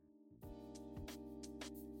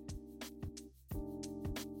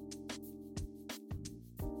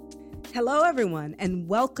Hello, everyone, and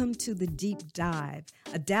welcome to The Deep Dive,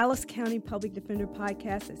 a Dallas County Public Defender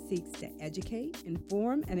podcast that seeks to educate,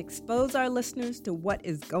 inform, and expose our listeners to what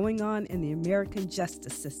is going on in the American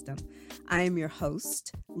justice system. I am your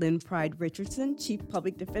host, Lynn Richardson, Chief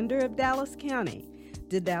Public Defender of Dallas County.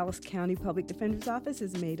 The Dallas County Public Defender's Office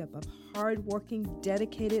is made up of hardworking,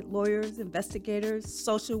 dedicated lawyers, investigators,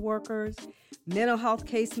 social workers, mental health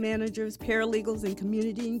case managers, paralegals, and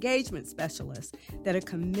community engagement specialists that are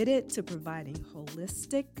committed to providing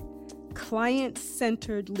holistic,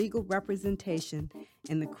 client-centered legal representation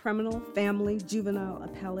in the criminal, family, juvenile,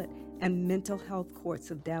 appellate, and mental health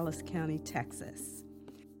courts of Dallas County, Texas.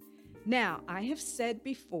 Now, I have said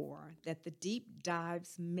before that the Deep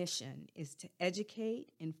Dive's mission is to educate,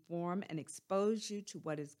 inform, and expose you to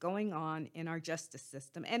what is going on in our justice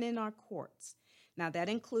system and in our courts. Now, that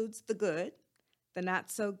includes the good, the not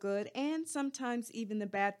so good, and sometimes even the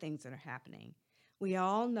bad things that are happening. We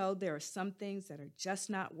all know there are some things that are just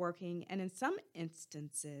not working, and in some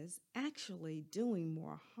instances, actually doing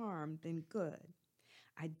more harm than good.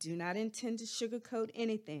 I do not intend to sugarcoat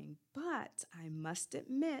anything, but I must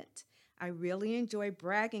admit, I really enjoy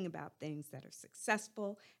bragging about things that are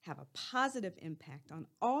successful, have a positive impact on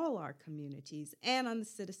all our communities and on the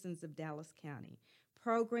citizens of Dallas County,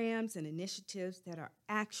 programs and initiatives that are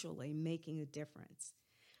actually making a difference.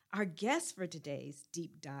 Our guests for today's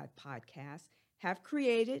Deep Dive podcast have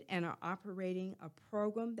created and are operating a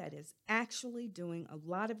program that is actually doing a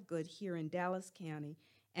lot of good here in Dallas County,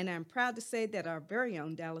 and I'm proud to say that our very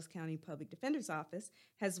own Dallas County Public Defender's Office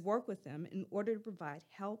has worked with them in order to provide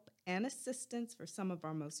help and assistance for some of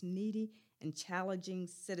our most needy and challenging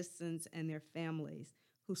citizens and their families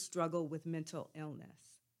who struggle with mental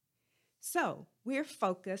illness. So, we're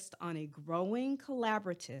focused on a growing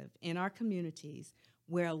collaborative in our communities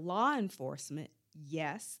where law enforcement,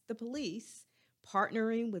 yes, the police,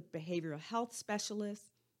 partnering with behavioral health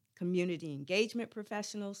specialists, community engagement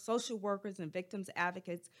professionals, social workers, and victims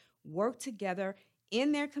advocates work together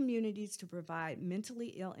in their communities to provide mentally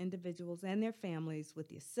ill individuals and their families with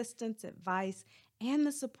the assistance, advice, and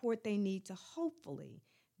the support they need to hopefully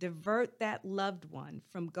divert that loved one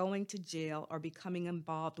from going to jail or becoming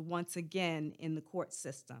involved once again in the court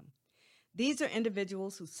system. These are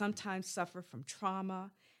individuals who sometimes suffer from trauma,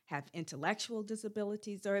 have intellectual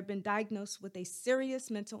disabilities, or have been diagnosed with a serious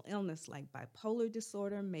mental illness like bipolar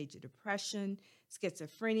disorder, major depression,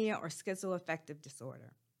 schizophrenia, or schizoaffective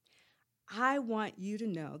disorder. I want you to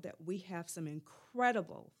know that we have some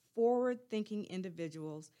incredible, forward-thinking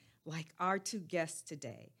individuals like our two guests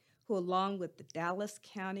today, who along with the Dallas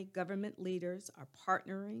County government leaders are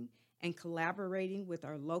partnering and collaborating with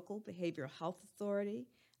our local behavioral health authority,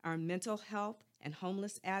 our mental health and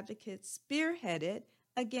homeless advocates, spearheaded,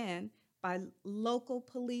 again, by local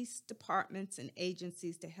police departments and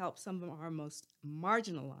agencies to help some of our most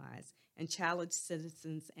marginalized and challenged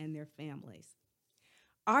citizens and their families.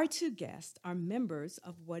 Our two guests are members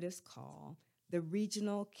of what is called the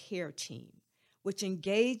Regional Care Team, which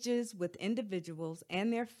engages with individuals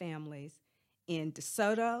and their families in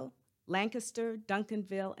DeSoto, Lancaster,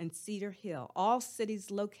 Duncanville, and Cedar Hill, all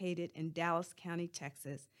cities located in Dallas County,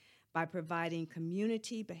 Texas, by providing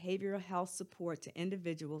community behavioral health support to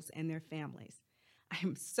individuals and their families. I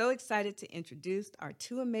am so excited to introduce our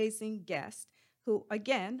two amazing guests who,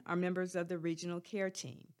 again, are members of the Regional Care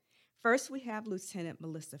Team. First, we have Lieutenant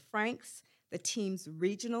Melissa Franks, the team's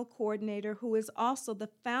regional coordinator, who is also the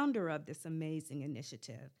founder of this amazing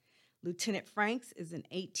initiative. Lieutenant Franks is an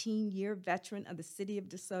 18-year veteran of the City of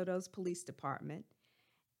DeSoto's Police Department,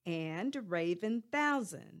 and Raven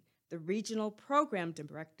Thousand, the regional program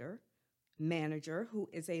manager, who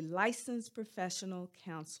is a licensed professional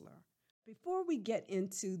counselor. Before we get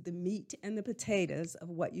into the meat and the potatoes of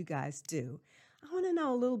what you guys do, I want to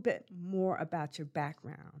know a little bit more about your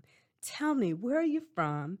background. Tell me, where are you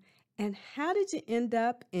from, and how did you end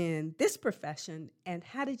up in this profession, and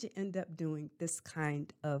how did you end up doing this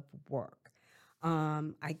kind of work?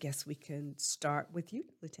 I guess we can start with you,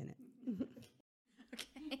 Lieutenant.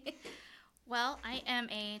 Okay. Well, I am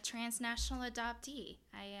a transnational adoptee.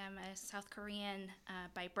 I am a South Korean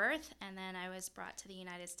by birth, and then I was brought to the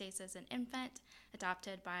United States as an infant,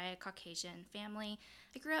 adopted by a Caucasian family.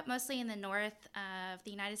 I grew up mostly in the north of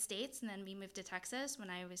the United States, and then we moved to Texas when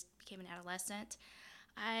I became an adolescent.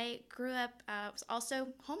 I grew up, was also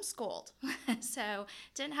homeschooled, so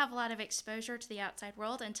didn't have a lot of exposure to the outside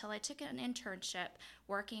world until I took an internship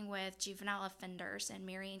working with juvenile offenders in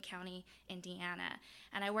Marion County, Indiana.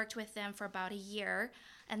 And I worked with them for about a year.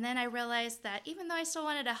 And then I realized that even though I still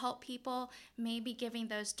wanted to help people, maybe giving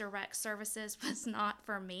those direct services was not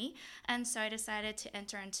for me. And so I decided to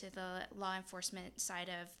enter into the law enforcement side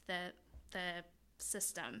of the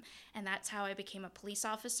system, and that's how I became a police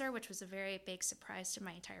officer, which was a very big surprise to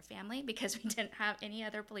my entire family because we didn't have any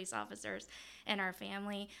other police officers in our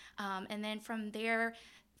family. And then from there,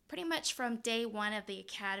 pretty much from day one of the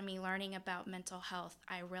academy, learning about mental health,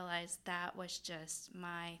 I realized that was just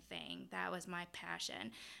my thing. That was my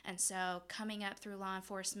passion. And so coming up through law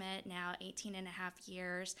enforcement, now 18 and a half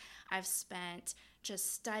years, I've spent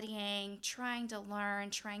just studying, trying to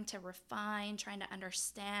learn, trying to refine, trying to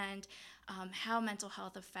understand how mental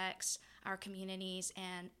health affects our communities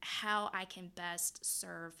and how I can best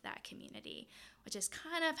serve that community, which is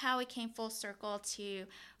kind of how we came full circle to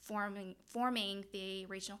forming the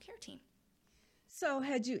regional care team. So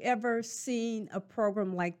had you ever seen a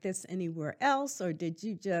program like this anywhere else, or did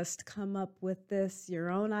you just come up with this, your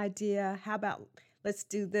own idea? How about let's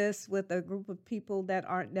do this with a group of people that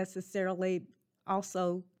aren't necessarily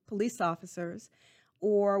also police officers?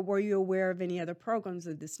 Or were you aware of any other programs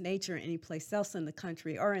of this nature any place else in the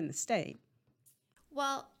country or in the state?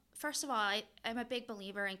 Well, first of all, I'm a big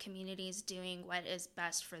believer in communities doing what is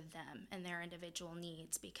best for them and their individual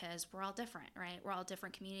needs because we're all different, right? We're all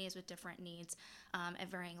different communities with different needs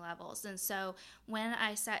at varying levels. And so when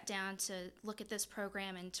I sat down to look at this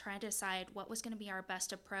program and try to decide what was going to be our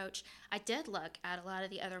best approach, I did look at a lot of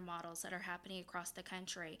the other models that are happening across the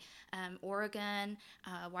country. Oregon,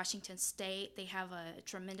 Washington State, they have a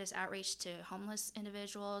tremendous outreach to homeless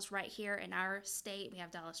individuals. Right here in our state, we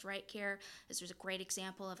have Dallas Right Care. This was a great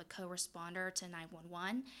example of a co-responder to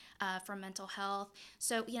 911 for mental health.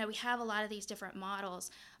 So, we have a lot of these different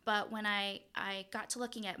models. But when I got to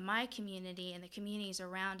looking at my community and the communities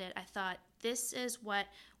around it, I thought, this is what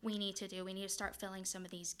we need to do. We need to start filling some of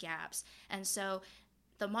these gaps. And so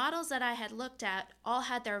the models that I had looked at all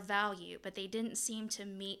had their value, but they didn't seem to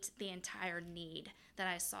meet the entire need that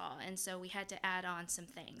I saw. And so we had to add on some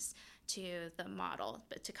things to the model,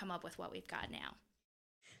 but to come up with what we've got now.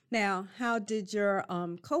 Now, how did your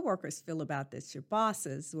coworkers feel about this, your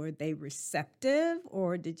bosses? Were they receptive,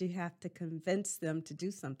 or did you have to convince them to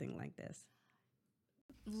do something like this?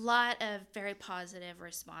 Lot of very positive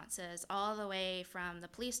responses, all the way from the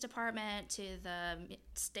police department to the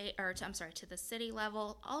to the city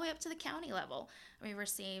level, all the way up to the county level. We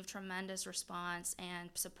received tremendous response and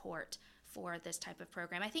support for this type of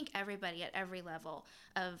program. I think everybody at every level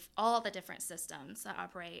of all the different systems that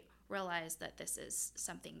operate realize that this is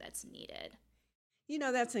something that's needed.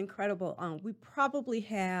 That's incredible. We probably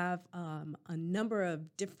have a number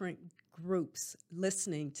of different groups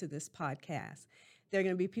listening to this podcast. There are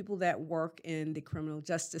going to be people that work in the criminal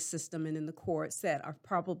justice system and in the courts that are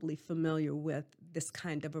probably familiar with this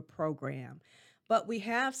kind of a program. But we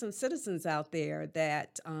have some citizens out there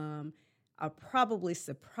that are probably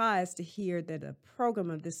surprised to hear that a program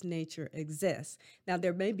of this nature exists. Now,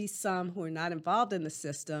 there may be some who are not involved in the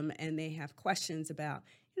system and they have questions about,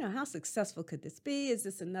 how successful could this be? Is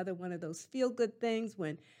this another one of those feel-good things?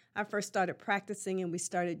 When I first started practicing and we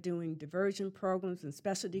started doing diversion programs and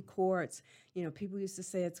specialty courts, people used to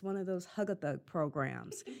say it's one of those hug-a-thug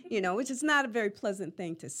programs, which is not a very pleasant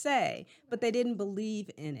thing to say, but they didn't believe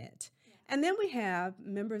in it. And then we have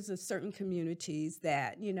members of certain communities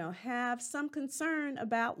that, have some concern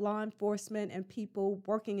about law enforcement and people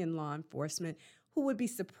working in law enforcement who would be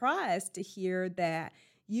surprised to hear that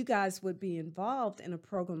you guys would be involved in a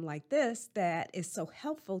program like this that is so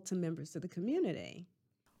helpful to members of the community.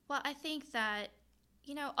 Well, I think that,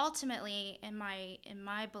 ultimately in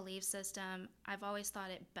my belief system, I've always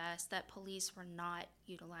thought it best that police were not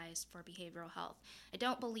utilized for behavioral health. I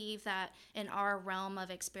don't believe that in our realm of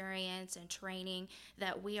experience and training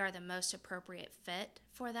that we are the most appropriate fit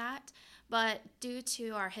for that. But due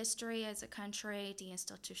to our history as a country,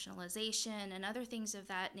 deinstitutionalization, and other things of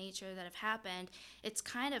that nature that have happened, it's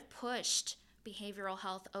kind of pushed behavioral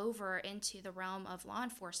health over into the realm of law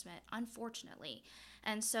enforcement, unfortunately.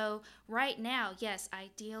 And so right now, yes,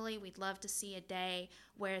 ideally we'd love to see a day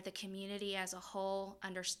where the community as a whole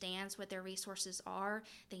understands what their resources are.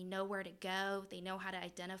 They know where to go. They know how to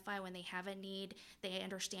identify when they have a need. They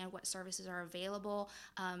understand what services are available.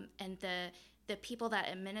 And the people that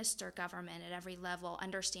administer government at every level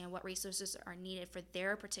understand what resources are needed for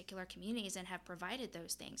their particular communities and have provided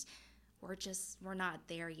those things. We're not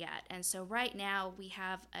there yet. And so right now we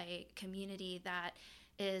have a community that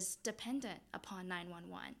is dependent upon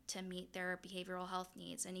 911 to meet their behavioral health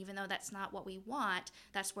needs. And even though that's not what we want,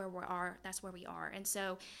 that's where we are. That's where we are. And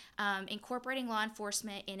so incorporating law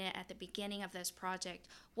enforcement in it at the beginning of this project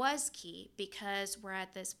was key, because we're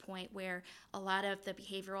at this point where a lot of the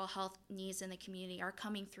behavioral health needs in the community are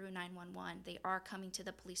coming through 911. They are coming to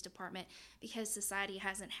the police department because society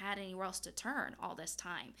hasn't had anywhere else to turn all this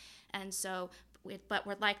time. And so but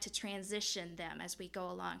we'd like to transition them as we go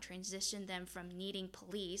along, transition them from needing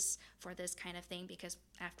police for this kind of thing, because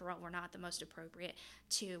after all, we're not the most appropriate,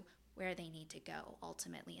 to where they need to go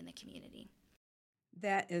ultimately in the community.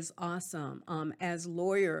 That is awesome. As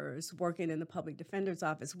lawyers working in the public defender's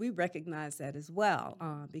office, we recognize that as well,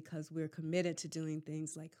 because we're committed to doing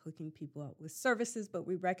things like hooking people up with services, but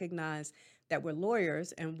we recognize that we're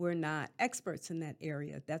lawyers and we're not experts in that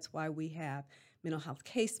area. That's why we have mental health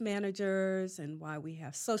case managers and why we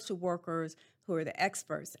have social workers who are the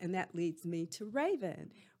experts. And that leads me to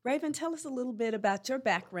Raven. Raven, tell us a little bit about your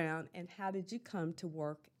background and how did you come to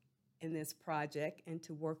work in this project and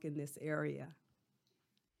to work in this area?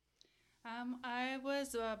 I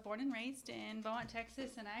was born and raised in Beaumont,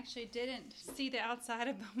 Texas, and I actually didn't see the outside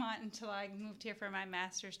of Beaumont until I moved here for my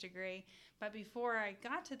master's degree. But before I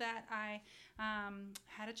got to that, I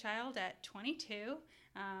had a child at 22.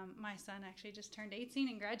 My son actually just turned 18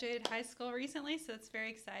 and graduated high school recently, so it's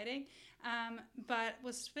very exciting. But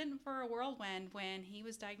was fit for a whirlwind when he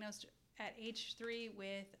was diagnosed at age 3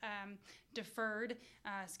 with deferred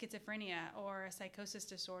schizophrenia or a psychosis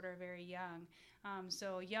disorder very young.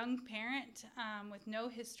 So a young parent with no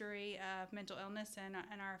history of mental illness in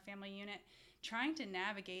our family unit, trying to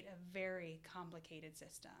navigate a very complicated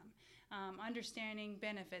system. Understanding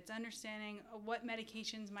benefits, understanding what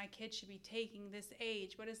medications my kid should be taking this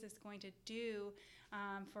age, what is this going to do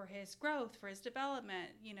for his growth, for his development,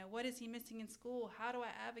 what is he missing in school, how do I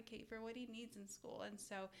advocate for what he needs in school. And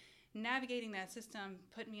so navigating that system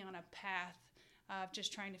put me on a path of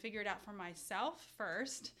just trying to figure it out for myself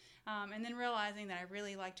first, and then realizing that I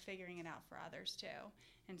really liked figuring it out for others too.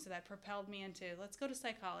 And so that propelled me into, let's go to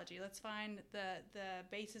psychology. Let's find the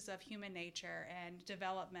basis of human nature and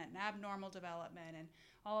development and abnormal development and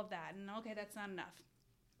all of that. And okay, that's not enough.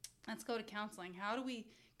 Let's go to counseling. How do we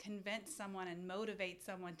convince someone and motivate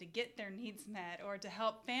someone to get their needs met, or to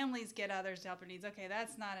help families get others to help their needs? Okay,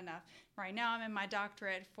 that's not enough. Right now I'm in my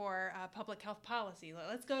doctorate for public health policy.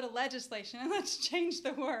 Let's go to legislation and let's change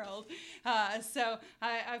the world. So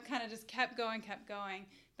I've kind of just kept going.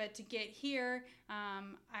 But to get here,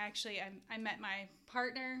 I met my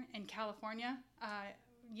partner in California,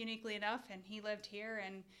 uniquely enough, and he lived here,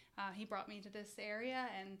 and he brought me to this area,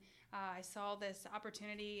 and I saw this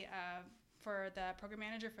opportunity for the program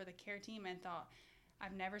manager for the care team and thought,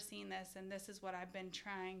 I've never seen this, and this is what I've been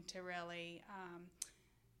trying to really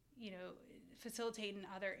facilitate in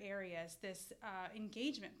other areas, this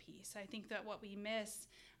engagement piece. I think that what we miss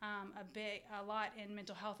a lot in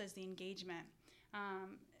mental health is the engagement.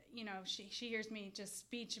 She hears me just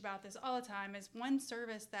speech about this all the time, is one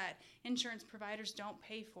service that insurance providers don't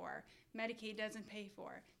pay for, Medicaid doesn't pay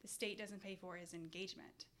for, the state doesn't pay for, is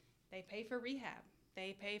engagement. They pay for rehab.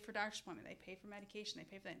 They pay for doctor's appointment. They pay for medication. They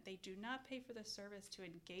pay for that. They do not pay for the service to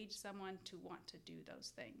engage someone to want to do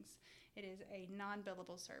those things. It is a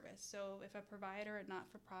non-billable service. So if a provider, a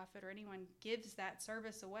not-for-profit, or anyone gives that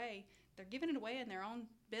service away, they're giving it away in their own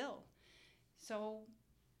bill. So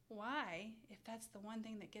why, if that's the one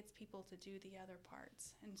thing that gets people to do the other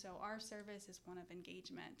parts? And so our service is one of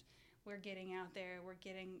engagement. We're getting out there, we're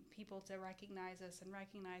getting people to recognize us and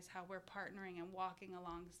recognize how we're partnering and walking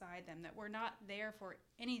alongside them, that we're not there for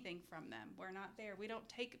anything from them. We're not there. We don't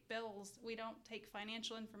take bills. We don't take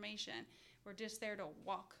financial information. We're just there to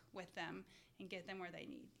walk with them and get them where they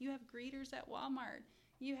need. You have greeters at Walmart.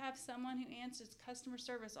 You have someone who answers customer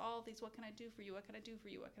service, all these, what can I do for you? What can I do for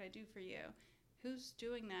you? What can I do for you? Who's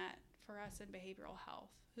doing that for us in behavioral health?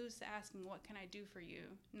 Who's asking, what can I do for you?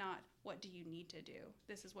 Not, what do you need to do?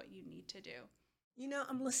 This is what you need to do.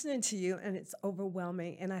 I'm listening to you and it's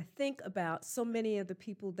overwhelming. And I think about so many of the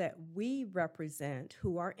people that we represent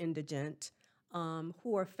who are indigent,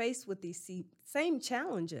 who are faced with these same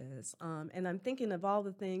challenges. And I'm thinking of all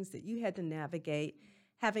the things that you had to navigate,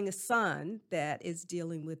 having a son that is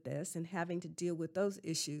dealing with this and having to deal with those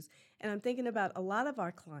issues. And I'm thinking about a lot of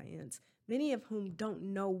our clients, many of whom don't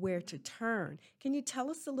know where to turn. Can you tell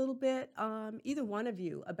us a little bit, either one of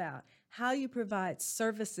you, about how you provide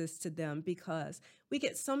services to them? Because we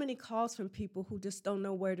get so many calls from people who just don't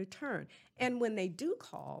know where to turn. And when they do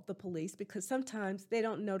call the police, because sometimes they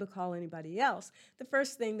don't know to call anybody else, the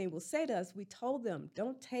first thing they will say to us, we told them,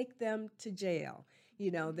 don't take them to jail.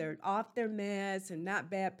 they're off their meds, they're not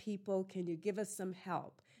bad people. Can you give us some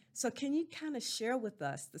help? So can you kind of share with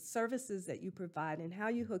us the services that you provide and how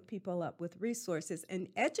you hook people up with resources and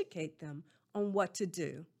educate them on what to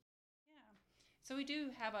do? Yeah. So we do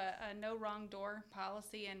have a no wrong door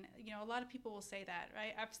policy, and a lot of people will say that,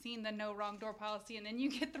 right? I've seen the no wrong door policy, and then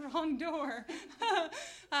you get the wrong door.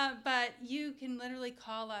 But you can literally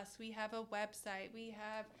call us. We have a website. We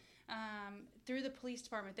have through the police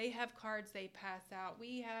department, they have cards they pass out.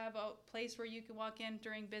 We have a place where you can walk in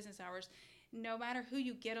during business hours. No matter who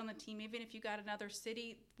you get on the team, even if you got another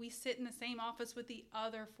city, we sit in the same office with the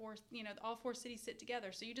other four, all four cities sit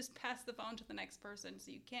together. So you just pass the phone to the next person,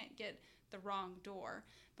 so you can't get the wrong door.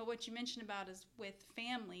 But what you mentioned about is with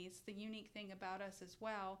families, the unique thing about us as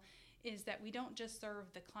well is that we don't just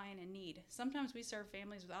serve the client in need. Sometimes we serve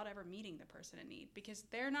families without ever meeting the person in need because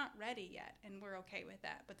they're not ready yet, and we're okay with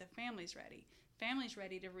that. But the family's ready. Family's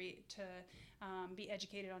ready to be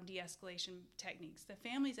educated on de-escalation techniques. The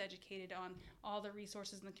family's educated on all the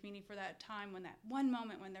resources in the community for that time, when that one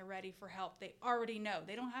moment when they're ready for help. They already know.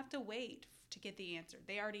 They don't have to wait to get the answer.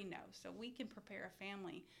 They already know. So we can prepare a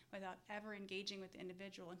family without ever engaging with the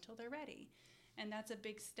individual until they're ready. And that's a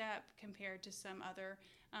big step compared to some other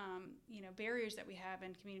barriers that we have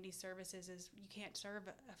in community services. Is you can't serve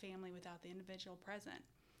a family without the individual present.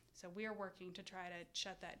 So we're working to try to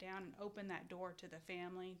shut that down and open that door to the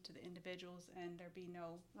family, to the individuals, and there be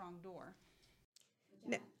no wrong door.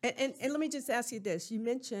 Now, and let me just ask you this. You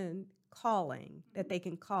mentioned calling, that they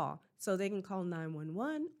can call. So they can call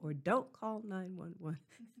 911 or don't call 911.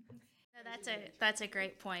 No, that's a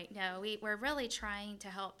great point. No, we're really trying to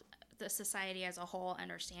help the society as a whole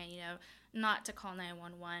understand, not to call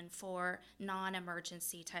 911 for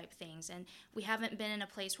non-emergency type things. And we haven't been in a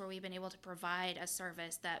place where we've been able to provide a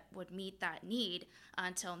service that would meet that need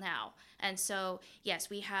until now. And so, yes,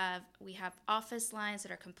 we have office lines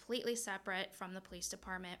that are completely separate from the police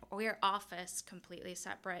department, or your office completely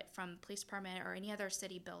separate from the police department or any other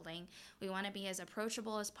city building. We want to be as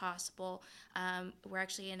approachable as possible. We're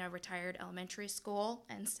actually in a retired elementary school,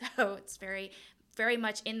 and so it's very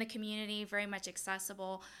much in the community, very much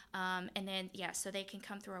accessible. And then, so they can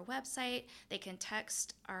come through our website, they can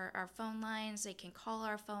text our phone lines, they can call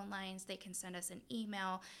our phone lines, they can send us an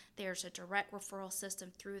email. There's a direct referral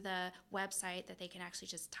system through the website that they can actually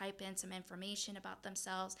just type in some information about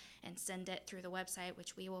themselves and send it through the website,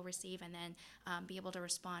 which we will receive and then be able to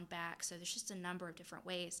respond back. So there's just a number of different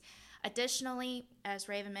ways. Additionally, as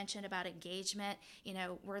Raven mentioned about engagement,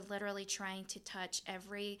 we're literally trying to touch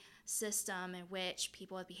every system in which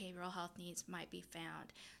people with behavioral health needs might be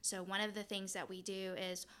found. So one of the things that we do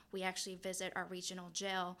is we actually visit our regional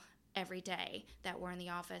jail every day that we're in the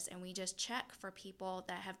office, and we just check for people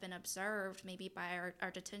that have been observed maybe by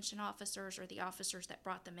our detention officers or the officers that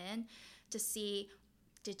brought them in to see,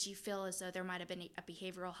 did you feel as though there might have been a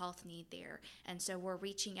behavioral health need there? And so we're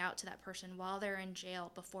reaching out to that person while they're in jail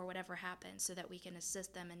before whatever happens so that we can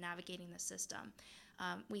assist them in navigating the system.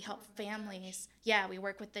 We help families. Yeah, we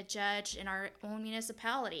work with the judge in our own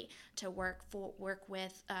municipality to work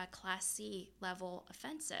with Class C level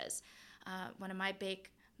offenses. One of my big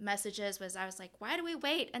messages was, I was like, why do we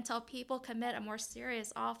wait until people commit a more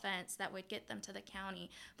serious offense that would get them to the county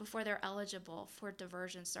before they're eligible for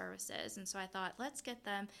diversion services? And so I thought, let's get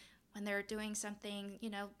them when they're doing something,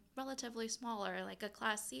 relatively smaller, like a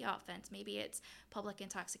Class C offense. Maybe it's public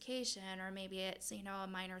intoxication, or maybe it's, a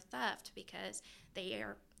minor theft because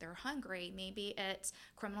they're hungry. Maybe it's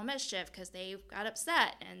criminal mischief because they got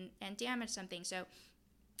upset and damaged something. So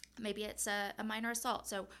maybe it's a minor assault.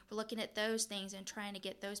 So we're looking at those things and trying to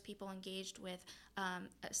get those people engaged with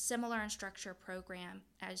a similar and structured program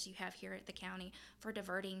as you have here at the county for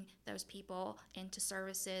diverting those people into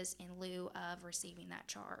services in lieu of receiving that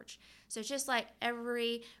charge. So just like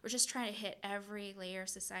we're just trying to hit every layer of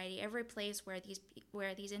society, every place where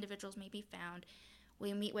these individuals may be found.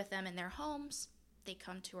 We meet with them in their homes. They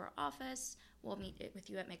come to our office. We'll meet with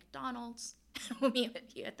you at McDonald's. We'll meet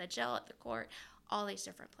with you at the jail, at the court, all these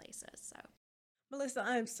different places. So, Melissa,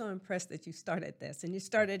 I'm so impressed that you started this, and you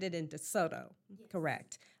started it in DeSoto, yes.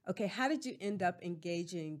 Correct? Okay, how did you end up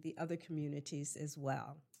engaging the other communities as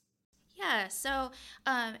well? Yeah, so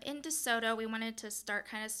in DeSoto, we wanted to start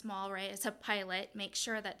kind of small, right, as a pilot, make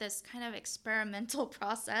sure that this kind of experimental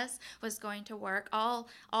process was going to work. All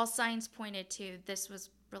signs pointed to this was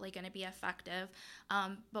really going to be effective,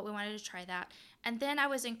 but we wanted to try that. And then I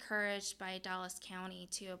was encouraged by Dallas County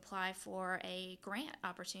to apply for a grant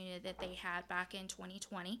opportunity that they had back in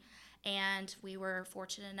 2020. And we were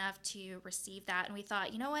fortunate enough to receive that. And we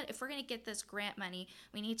thought, you know what, if we're going to get this grant money,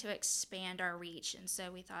 we need to expand our reach. And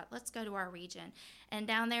so we thought, let's go to our region. And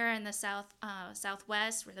down there in the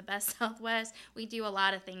Southwest, we're the best Southwest, we do a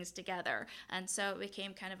lot of things together. And so it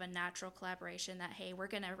became kind of a natural collaboration that, hey, we're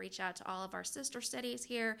going to reach out to all of our sister cities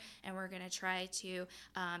here, and we're going to try to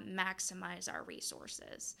maximize our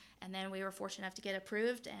resources. And then we were fortunate enough to get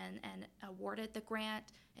approved and awarded the grant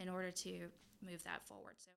in order to move that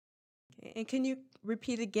forward. So. Okay. And can you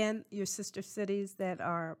repeat again your sister cities that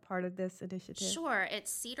are part of this initiative? Sure.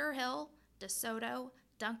 It's Cedar Hill, DeSoto,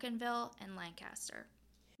 Duncanville, and Lancaster.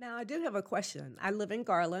 Now, I do have a question. I live in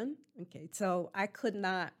Garland. Okay, so I could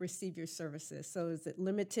not receive your services. So is it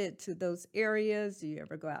limited to those areas? Do you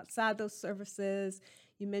ever go outside those services?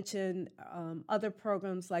 You mentioned other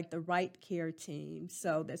programs like the Right Care Team,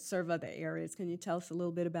 so that serve other areas. Can you tell us a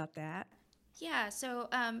little bit about that? Yeah, so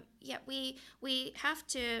we have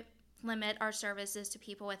to limit our services to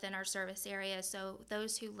people within our service area, so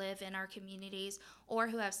those who live in our communities or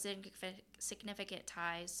who have significant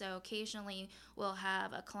ties. So occasionally we'll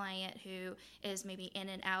have a client who is maybe in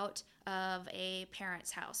and out of a parent's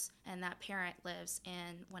house, and that parent lives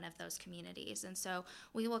in one of those communities. And so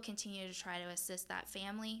we will continue to try to assist that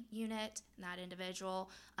family unit and that individual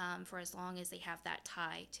for as long as they have that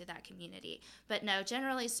tie to that community. But no,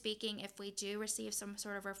 generally speaking, if we do receive some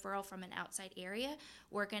sort of referral from an outside area,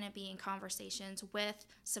 we're going to be in conversations with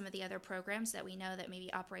some of the other programs that we know that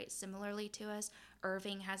maybe operate similarly to us.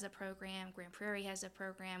 Irving has a program, Grand Prairie has a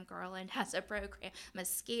program, Garland has a program,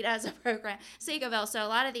 Mesquite has a program, Seagoville. So a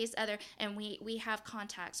lot of these other, and we have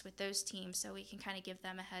contacts with those teams, so we can kind of give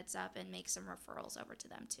them a heads up and make some referrals over to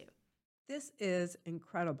them too. This is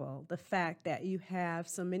incredible, the fact that you have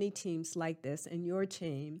so many teams like this and your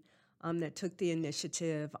team that took the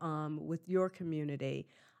initiative with your community.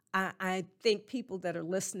 I think people that are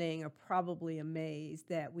listening are probably amazed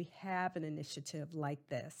that we have an initiative like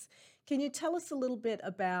this. Can you tell us a little bit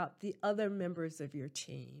about the other members of your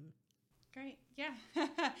team? Great, yeah.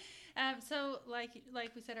 So like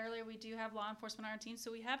we said earlier, we do have law enforcement on our team.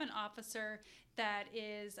 So we have an officer that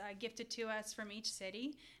is gifted to us from each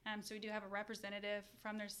city. So we do have a representative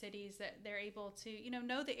from their cities that they're able to,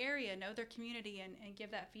 know the area, know their community, and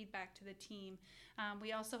give that feedback to the team.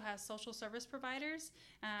 We also have social service providers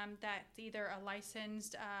that's either a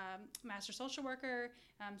licensed master social worker.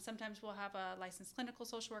 Sometimes we'll have a licensed clinical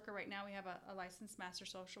social worker. Right now we have a licensed master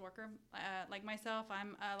social worker. Like myself,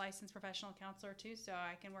 I'm a licensed professional counselor too, so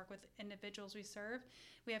I can work with individuals we serve.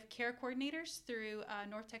 We have care coordinators through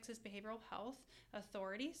North Texas Behavioral Health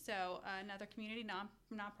Authority. So another community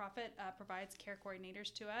nonprofit provides care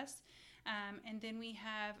coordinators to us. And then we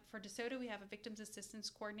have, for DeSoto, we have a victims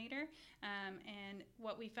assistance coordinator. And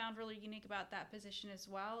what we found really unique about that position as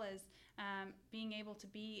well is being able to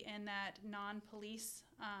be in that non-police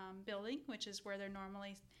building, which is where they're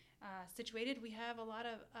normally situated. We have a lot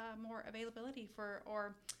of more availability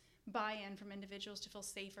or buy-in from individuals to feel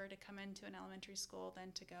safer to come into an elementary school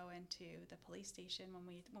than to go into the police station when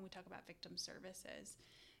we talk about victim services.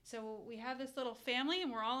 So we have this little family,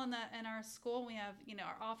 and we're all in our school. We have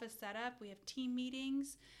our office set up. We have team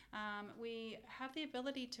meetings. We have the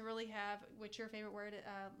ability to really have, what's your favorite word,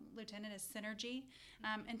 Lieutenant, is synergy,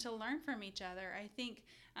 and to learn from each other. I think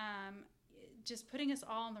just putting us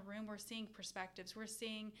all in the room, we're seeing perspectives. We're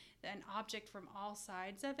seeing an object from all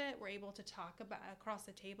sides of it. We're able to talk about across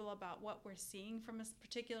the table about what we're seeing from a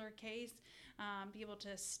particular case, be able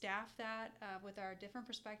to staff that with our different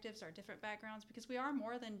perspectives, our different backgrounds, because we are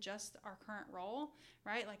more than just our current role,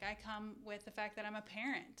 right? Like I come with the fact that I'm a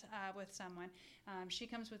parent with someone. She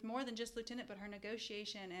comes with more than just lieutenant, but her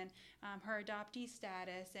negotiation and her adoptee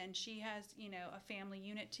status, and she has, a family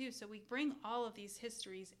unit too. So we bring all of these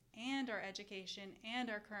histories and our education and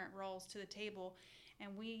our current roles to the table,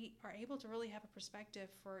 and we are able to really have a perspective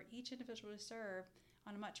for each individual we serve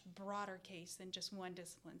on a much broader case than just one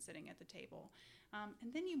discipline sitting at the table.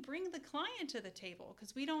 And then you bring the client to the table,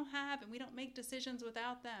 because we don't make decisions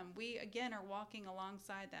without them. We, again, are walking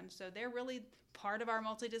alongside them. So they're really part of our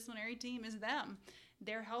multidisciplinary team is them.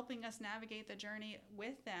 They're helping us navigate the journey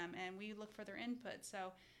with them, and we look for their input.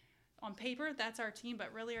 So on paper, that's our team,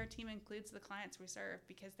 but really our team includes the clients we serve,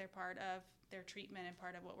 because they're part of their treatment and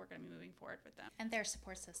part of what we're going to be moving forward with them. And their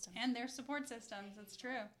support systems. It's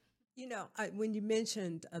true. When you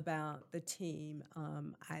mentioned about the team,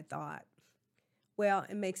 I thought, well,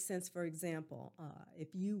 it makes sense. For example, if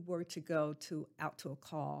you were to go out to a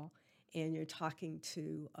call and you're talking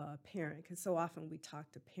to a parent, because so often we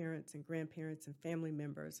talk to parents and grandparents and family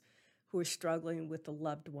members who are struggling with a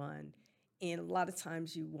loved one, And a lot of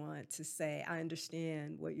times you want to say, I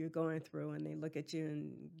understand what you're going through. And they look at you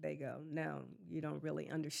and they go, no, you don't really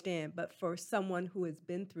understand. But for someone who has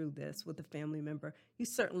been through this with a family member, you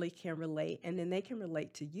certainly can relate. And then they can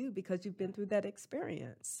relate to you because you've been through that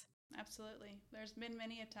experience. Absolutely. There's been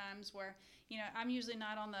many a times where, I'm usually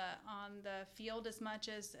not on the field as much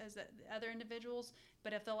as the other individuals,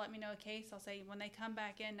 but if they'll let me know a case, I'll say when they come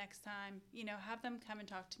back in next time, have them come and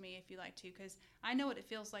talk to me if you like to, because I know what it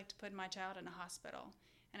feels like to put my child in a hospital.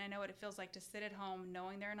 And I know what it feels like to sit at home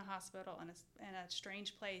knowing they're in a hospital in a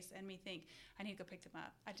strange place and me think, I need to go pick them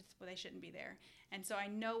up. They shouldn't be there. And so I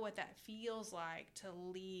know what that feels like to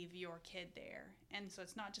leave your kid there. And so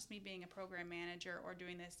it's not just me being a program manager or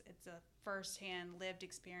doing this. It's a firsthand lived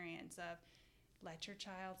experience of let your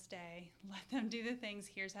child stay, let them do the things.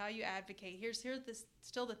 Here's how you advocate. Here's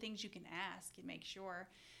still the things you can ask and make sure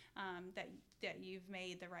that you've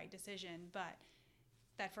made the right decision. But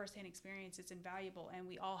that firsthand experience is invaluable, and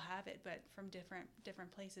we all have it, but from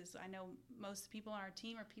different places. I know most people on our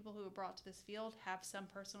team or people who are brought to this field have some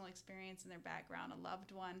personal experience in their background, a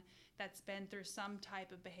loved one that's been through some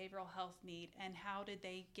type of behavioral health need, and how did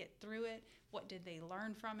they get through it, what did they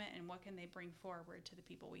learn from it, and what can they bring forward to the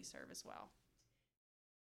people we serve as well.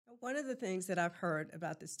 One of the things that I've heard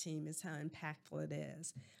about this team is how impactful it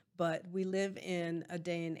is. But we live in a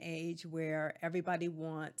day and age where everybody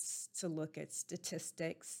wants to look at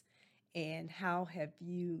statistics. And how have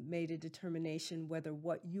you made a determination whether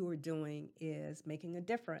what you are doing is making a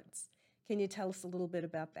difference? Can you tell us a little bit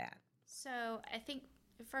about that? So I think,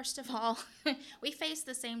 first of all, we face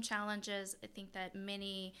the same challenges I think that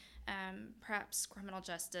many perhaps criminal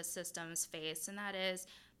justice systems face, and that is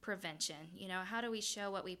prevention. How do we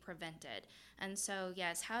show what we prevented? And so,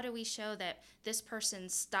 yes, how do we show that this person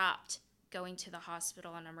stopped going to the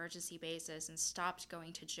hospital on an emergency basis and stopped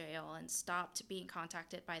going to jail and stopped being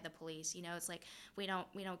contacted by the police? It's like we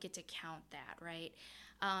don't get to count that, right?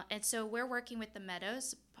 And so we're working with the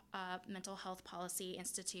Meadows Mental Health Policy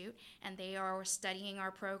Institute, and they are studying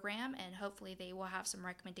our program, and hopefully they will have some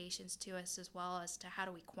recommendations to us as well as to how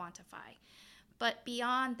do we quantify. But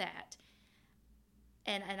beyond that,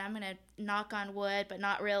 and I'm going to knock on wood, but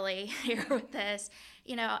not really here with this,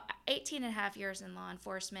 18 and a half years in law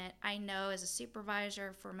enforcement, I know as a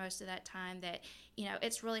supervisor for most of that time that,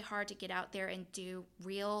 it's really hard to get out there and do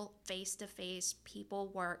real face-to-face people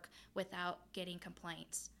work without getting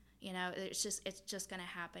complaints. It's just going to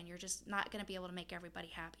happen. You're just not going to be able to make everybody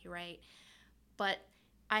happy, right? But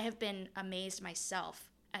I have been amazed myself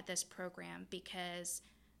at this program because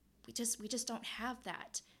we just don't have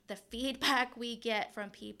that. The feedback we get from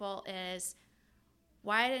people is,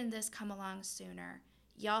 why didn't this come along sooner?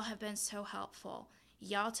 Y'all have been so helpful.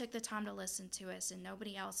 Y'all took the time to listen to us and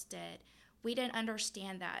nobody else did. We didn't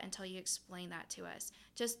understand that until you explained that to us.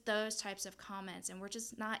 Just those types of comments. And we're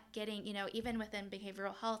just not getting, even within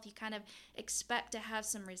behavioral health, you kind of expect to have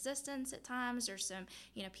some resistance at times, or some,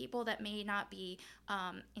 people that may not be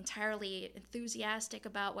entirely enthusiastic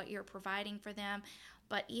about what you're providing for them.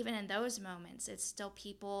 But even in those moments, it's still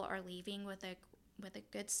people are leaving with a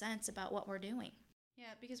good sense about what we're doing.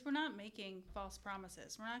 Yeah, because we're not making false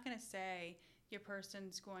promises. We're not going to say your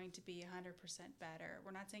person's going to be 100% better.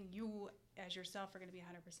 We're not saying you as yourself are going to be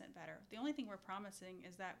 100% better. The only thing we're promising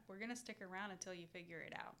is that we're going to stick around until you figure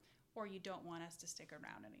it out, or you don't want us to stick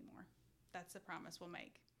around anymore. That's the promise we'll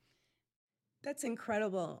make. That's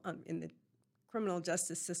incredible. In the criminal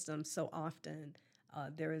justice system, so often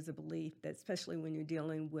there is a belief that, especially when you're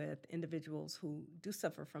dealing with individuals who do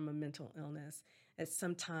suffer from a mental illness, that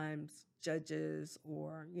sometimes judges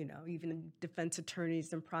or, even defense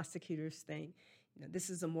attorneys and prosecutors think, this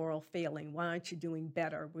is a moral failing. Why aren't you doing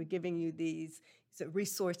better? We're giving you these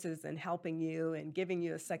resources and helping you and giving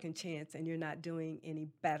you a second chance, and you're not doing any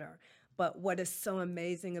better. But what is so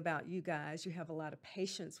amazing about you guys, you have a lot of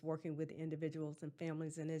patience working with individuals and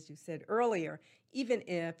families. And as you said earlier, even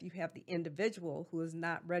if you have the individual who is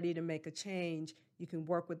not ready to make a change, you can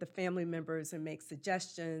work with the family members and make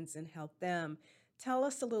suggestions and help them. Tell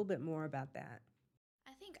us a little bit more about that.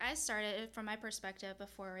 I think I started from my perspective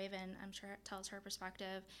before Raven, I'm sure, tells her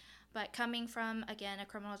perspective. But coming from, again, a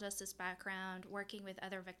criminal justice background, working with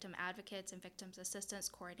other victim advocates and victims assistance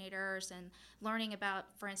coordinators, and learning about,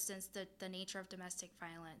 for instance, the nature of domestic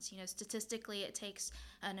violence. Statistically, it takes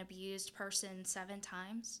an abused person 7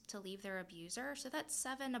 times to leave their abuser. So that's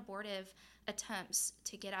 7 abortive attempts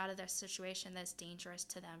to get out of this situation that's dangerous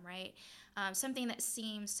to them, right? Something that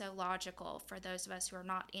seems so logical for those of us who are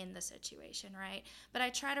not in the situation, right? But I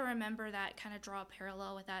try to remember that, kind of draw a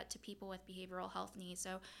parallel with that to people with behavioral health needs.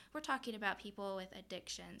 So we're talking about people with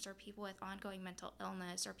addictions, or people with ongoing mental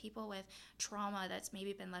illness, or people with trauma that's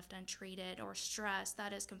maybe been left untreated, or stress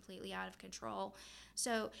that is completely out of control.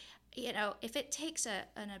 So, if it takes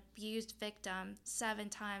an abused victim 7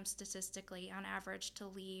 times statistically on average to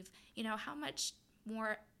leave, how much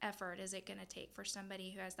more effort is it going to take for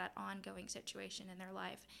somebody who has that ongoing situation in their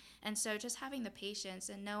life? And so just having the patience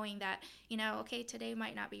and knowing that, okay, today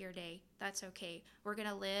might not be your day. That's okay. We're going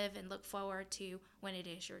to live and look forward to when it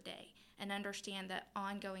is your day, and understand the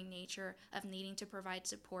ongoing nature of needing to provide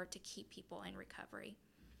support to keep people in recovery.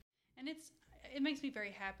 And it makes me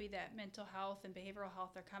very happy that mental health and behavioral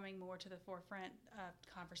health are coming more to the forefront of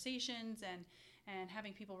conversations and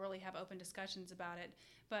having people really have open discussions about it.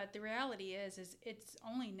 But the reality is it's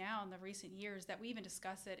only now in the recent years that we even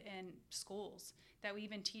discuss it in schools, that we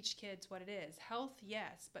even teach kids what it is. Health,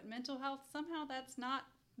 yes, but mental health, somehow that's not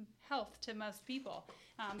health to most people,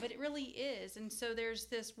 but it really is. And so there's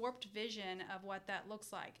this warped vision of what that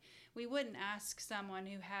looks like. We wouldn't ask someone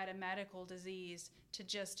who had a medical disease to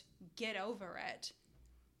just get over it,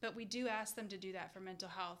 but we do ask them to do that for mental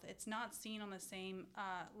health. It's not seen on the same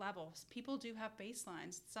levels. People do have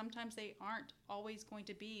baselines. Sometimes they aren't always going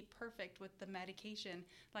to be perfect with the medication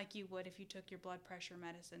like you would if you took your blood pressure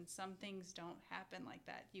medicine. Some things don't happen like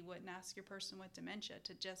that. You wouldn't ask your person with dementia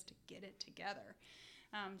to just get it together.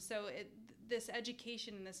 So this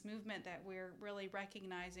education and this movement that we're really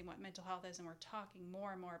recognizing what mental health is, and we're talking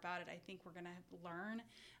more and more about it, I think we're going to learn.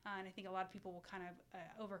 And I think a lot of people will kind of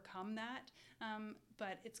overcome that.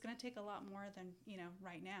 But it's going to take a lot more than,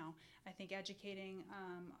 right now. I think educating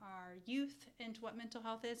our youth into what mental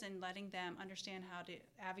health is and letting them understand how to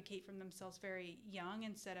advocate for themselves very young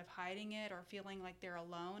instead of hiding it or feeling like they're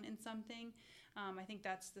alone in something. I think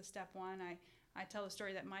that's the step one. I tell a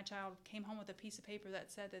story that my child came home with a piece of paper that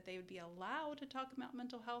said that they would be allowed to talk about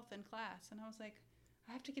mental health in class. And I was like,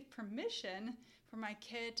 I have to get permission for my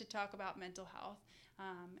kid to talk about mental health.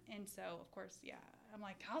 And so, of course, I'm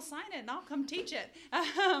like, I'll sign it and I'll come teach it.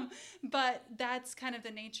 But that's kind of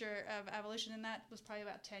the nature of evolution. And that was probably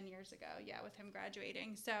about 10 years ago, with him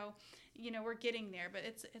graduating. So, we're getting there, but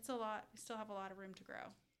it's a lot. We still have a lot of room to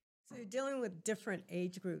grow. So you're dealing with different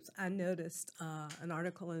age groups. I noticed an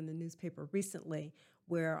article in the newspaper recently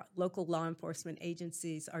where local law enforcement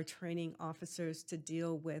agencies are training officers to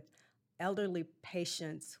deal with elderly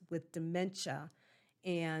patients with dementia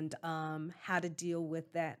and how to deal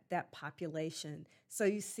with that population. So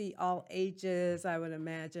you see all ages, I would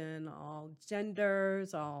imagine, all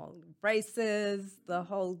genders, all races, the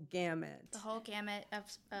whole gamut. The whole gamut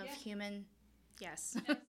of human, yes.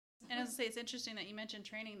 And as I say, it's interesting that you mentioned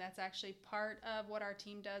training. That's actually part of what our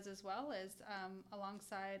team does as well. As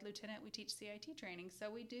alongside Lieutenant, we teach CIT training. So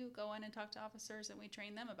we do go in and talk to officers, and we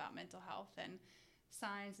train them about mental health and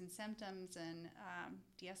signs and symptoms and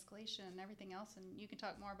de-escalation and everything else. And you can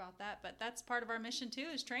talk more about that. But that's part of our mission too,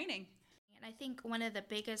 is training. And I think one of the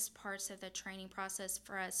biggest parts of the training process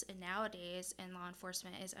for us nowadays in law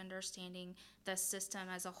enforcement is understanding the system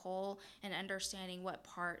as a whole and understanding what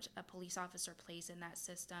part a police officer plays in that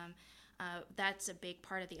system. That's a big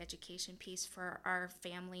part of the education piece for our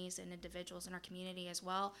families and individuals in our community as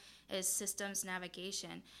well, is systems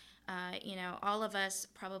navigation. All of us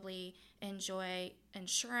probably enjoy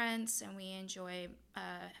insurance, and we enjoy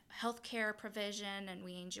healthcare provision, and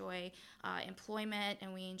we enjoy employment,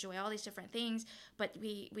 and we enjoy all these different things, but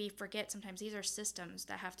we forget sometimes these are systems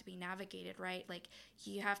that have to be navigated, right? Like,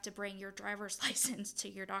 you have to bring your driver's license to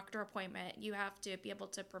your doctor appointment. You have to be able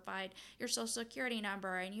to provide your social security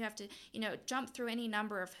number, and you have to, jump through any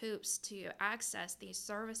number of hoops to access these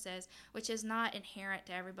services, which is not inherent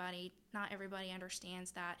to everybody. Not everybody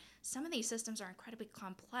understands that. Some of these systems are incredibly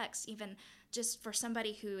complex, even just for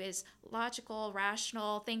somebody who is logical,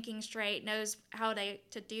 rational, thinking straight, knows how to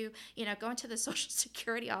do, going to the Social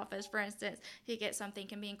Security office, for instance, to get something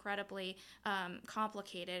can be incredibly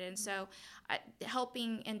complicated. And so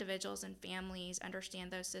helping individuals and families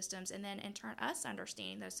understand those systems, and then in turn us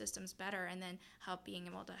understanding those systems better, and then being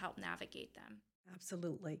able to help navigate them.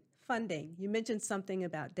 Absolutely. Funding. You mentioned something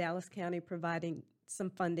about Dallas County providing some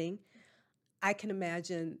funding. I can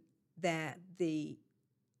imagine that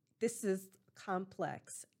this is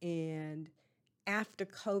complex, and after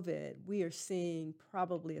COVID, we are seeing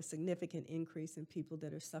probably a significant increase in people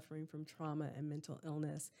that are suffering from trauma and mental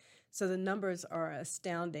illness. So the numbers are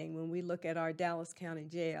astounding. When we look at our Dallas County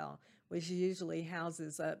Jail, which usually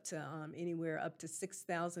houses up to anywhere up to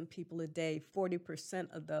 6,000 people a day,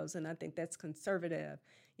 40% of those, and I think that's conservative,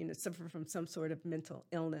 suffer from some sort of mental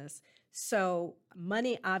illness. So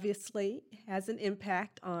money obviously has an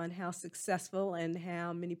impact on how successful and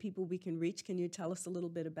how many people we can reach. Can you tell us a little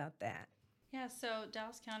bit about that? Yeah, so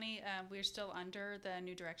Dallas County, we're still under the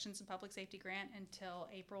New Directions in Public Safety grant until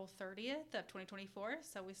April 30th of 2024,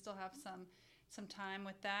 so we still have some time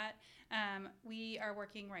with that. We are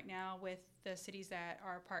working right now with the cities that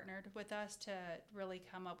are partnered with us to really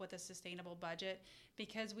come up with a sustainable budget,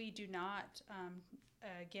 because we do not,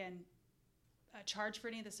 charge for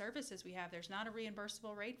any of the services we have. There's not a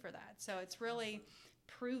reimbursable rate for that. So it's really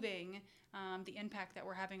proving the impact that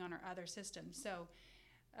we're having on our other systems. So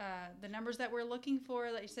the numbers that we're looking for,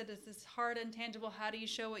 like you said, is this hard, intangible, how do you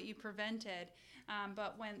show what you prevented?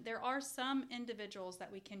 But when there are some individuals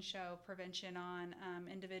that we can show prevention on,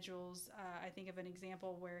 individuals, I think of an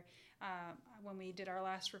example where when we did our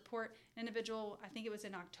last report, an individual, I think it was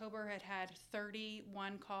in October, had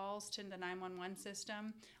 31 calls to the 911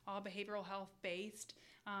 system, all behavioral health based.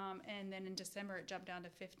 And then in December, it jumped down to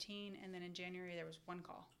 15. And then in January, there was one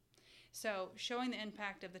call. So showing the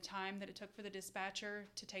impact of the time that it took for the dispatcher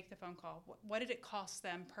to take the phone call. What did it cost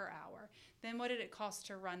them per hour? Then what did it cost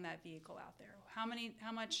to run that vehicle out there? How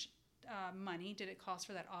much money did it cost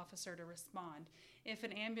for that officer to respond? If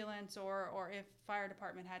an ambulance or if fire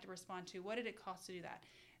department had to respond to, what did it cost to do that?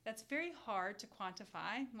 That's very hard to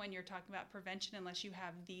quantify when you're talking about prevention unless you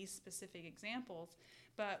have these specific examples.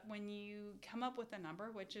 But when you come up with a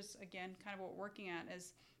number, which is, again, kind of what we're working at,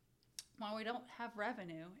 is while we don't have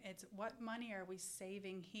revenue, it's what money are we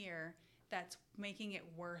saving here that's making it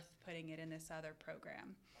worth putting it in this other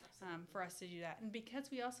program for us to do that. And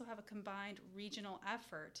because we also have a combined regional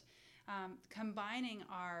effort, combining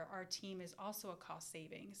our team is also a cost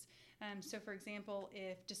savings. So for example,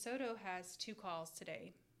 if DeSoto has 2 calls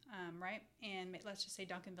today, right, and let's just say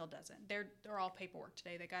Duncanville doesn't. They're all paperwork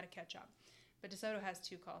today. They got to catch up. But DeSoto has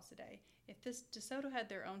 2 calls today. If DeSoto had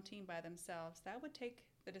their own team by themselves, that would take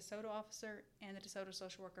the DeSoto officer and the DeSoto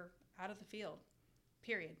social worker out of the field,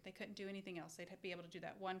 period. They couldn't do anything else. They'd be able to do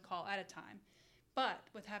that 1 call at a time. But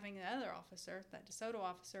with having another officer, that DeSoto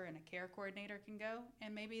officer and a care coordinator can go,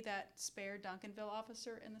 and maybe that spare Duncanville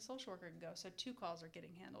officer and the social worker can go. So 2 calls are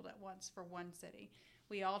getting handled at once for one city.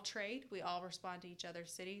 We all trade. We all respond to each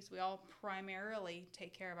other's cities. We all primarily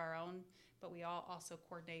take care of our own, but we all also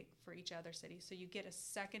coordinate for each other's cities. So you get a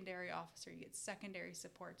secondary officer. You get secondary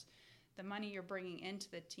supports. The money you're bringing into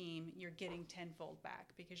the team, you're getting tenfold back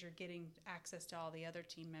because you're getting access to all the other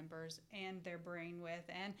team members and their brainwidth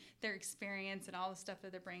and their experience and all the stuff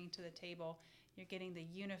that they're bringing to the table. You're getting the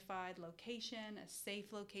unified location, a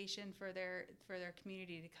safe location for their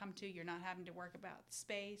community to come to. You're not having to work about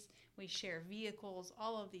space. We share vehicles.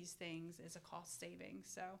 All of these things is a cost saving.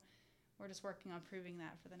 So we're just working on proving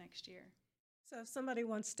that for the next year. So if somebody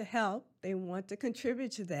wants to help, they want to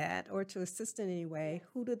contribute to that or to assist in any way,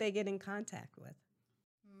 who do they get in contact with?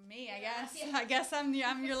 Me, I guess. Yeah. I guess I'm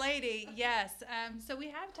your lady. Yes. So we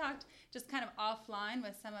have talked just kind of offline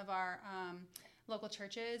with some of our local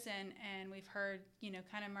churches, and we've heard,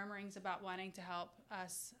 kind of murmurings about wanting to help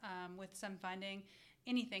us with some funding.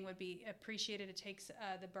 Anything would be appreciated. It takes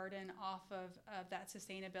the burden off of that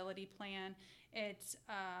sustainability plan. It's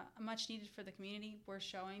much needed for the community. We're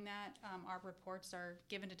showing that. Our reports are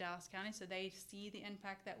given to Dallas County, so they see the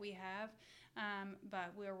impact that we have.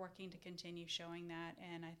 But we're working to continue showing that.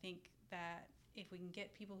 And I think that if we can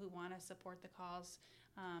get people who want to support the cause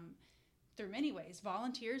through many ways.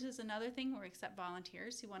 Volunteers is another thing where we accept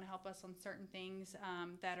volunteers who want to help us on certain things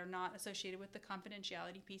that are not associated with the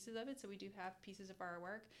confidentiality pieces of it. So we do have pieces of our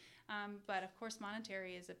work. But of course,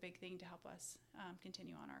 monetary is a big thing to help us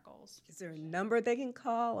continue on our goals. Is there a number they can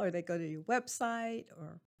call, or they go to your website?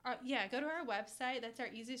 Or yeah, go to our website. That's our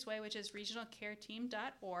easiest way, which is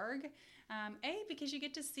regionalcareteam.org. Because you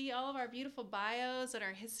get to see all of our beautiful bios and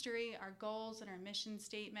our history, our goals, and our mission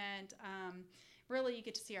statement. Really, you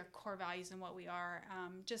get to see our core values and what we are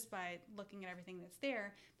just by looking at everything that's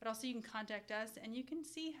there. But also you can contact us, and you can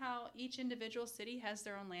see how each individual city has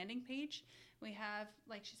their own landing page. We have,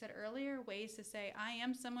 like she said earlier, ways to say, I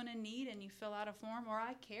am someone in need, and you fill out a form, or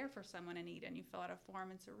I care for someone in need, and you fill out a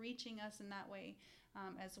form. And so reaching us in that way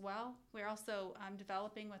as well. We're also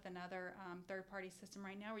developing with another third-party system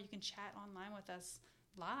right now where you can chat online with us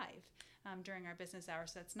live during our business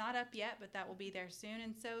hours. So it's not up yet, but that will be there soon.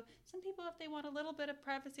 And so some people, if they want a little bit of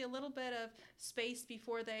privacy, a little bit of space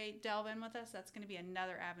before they delve in with us, that's going to be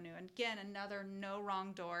another avenue. And again, another no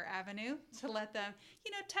wrong door avenue to let them,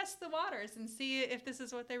 test the waters and see if this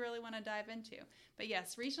is what they really want to dive into. But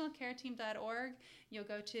yes, regionalcareteam.org. You'll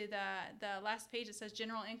go to the last page. It says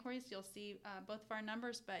general inquiries. You'll see both of our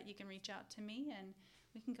numbers, but you can reach out to me and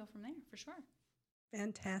we can go from there for sure.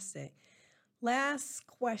 Fantastic. Last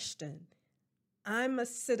question. I'm a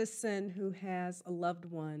citizen who has a loved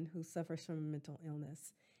one who suffers from a mental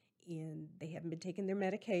illness, and they haven't been taking their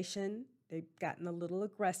medication. They've gotten a little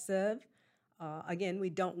aggressive. Again,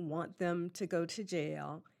 we don't want them to go to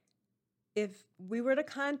jail. If we were to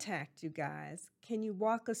contact you guys, can you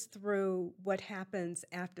walk us through what happens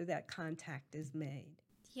after that contact is made?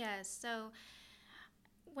 Yes. So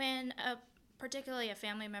when particularly a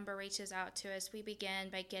family member reaches out to us, we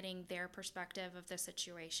begin by getting their perspective of the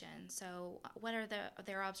situation. So what are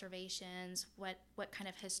their observations? What kind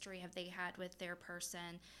of history have they had with their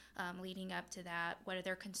person leading up to that? What are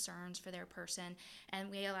their concerns for their person?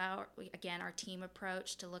 And we allow, again, our team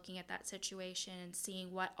approach to looking at that situation and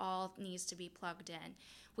seeing what all needs to be plugged in.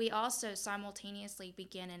 We also simultaneously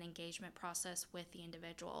begin an engagement process with the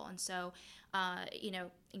individual. And so,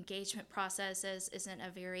 engagement processes isn't a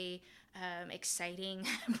very exciting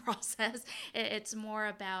process. It's more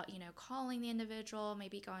about, calling the individual,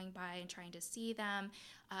 maybe going by and trying to see them.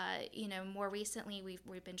 More recently,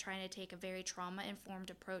 we've been trying to take a very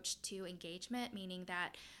trauma-informed approach to engagement, meaning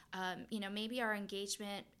that, maybe our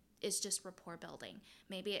engagement is just rapport building.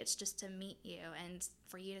 Maybe it's just to meet you and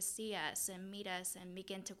for you to see us and meet us and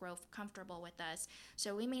begin to grow comfortable with us.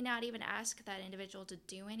 So we may not even ask that individual to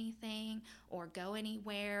do anything or go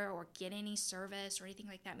anywhere or get any service or anything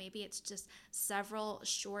like that. Maybe it's just several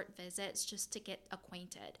short visits just to get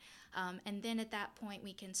acquainted. And then at that point,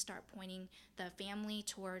 we can start pointing the family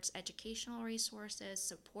towards educational resources,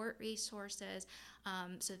 support resources,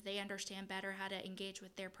 so they understand better how to engage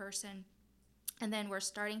with their person. And then we're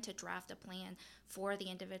starting to draft a plan for the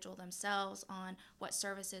individual themselves on what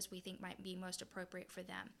services we think might be most appropriate for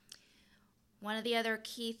them. One of the other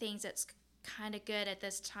key things that's kind of good at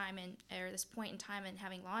this time or this point in time in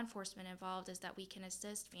having law enforcement involved is that we can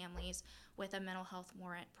assist families with a mental health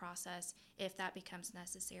warrant process if that becomes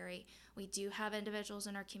necessary. We do have individuals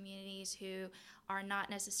in our communities who are not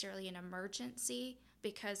necessarily an emergency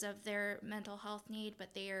because of their mental health need,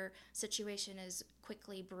 but their situation is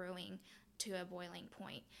quickly brewing to a boiling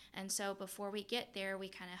point. And so before we get there, we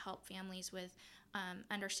kind of help families with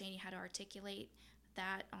understanding how to articulate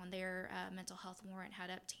that on their mental health warrant, how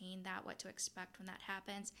to obtain that, what to expect when that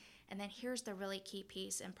happens. And then here's the really key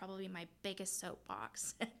piece and probably my biggest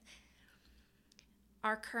soapbox.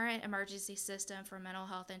 Our current emergency system for mental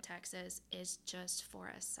health in Texas is just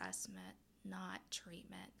for assessment, not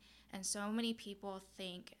treatment. And so many people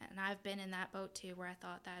think, and I've been in that boat too, where I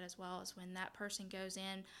thought that as well, is when that person goes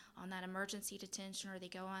in on that emergency detention or they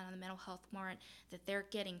go on the mental health warrant, that they're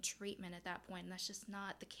getting treatment at that point. And that's just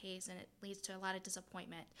not the case, and it leads to a lot of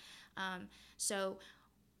disappointment. So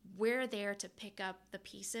we're there to pick up the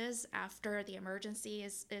pieces after the emergency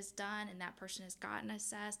is done and that person has gotten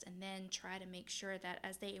assessed, and then try to make sure that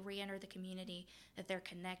as they re-enter the community, that they're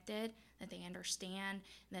connected, that they understand,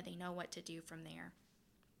 and that they know what to do from there.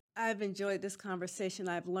 I've enjoyed this conversation.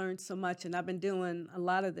 I've learned so much, and I've been doing a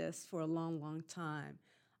lot of this for a long, long time.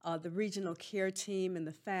 The regional care team and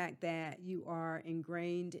the fact that you are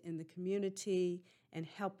ingrained in the community and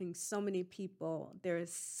helping so many people, there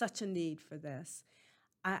is such a need for this.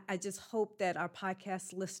 I just hope that our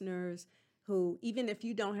podcast listeners who, even if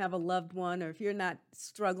you don't have a loved one or if you're not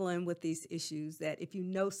struggling with these issues, that if you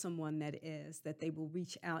know someone that is, that they will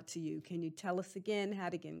reach out to you. Can you tell us again how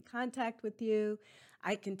to get in contact with you?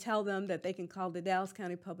 I can tell them that they can call the Dallas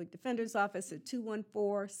County Public Defender's Office at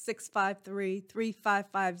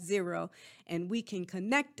 214-653-3550, and we can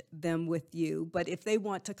connect them with you. But if they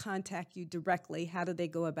want to contact you directly, how do they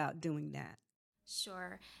go about doing that?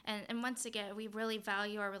 Sure. And once again, we really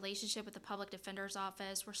value our relationship with the Public Defender's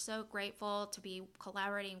Office. We're so grateful to be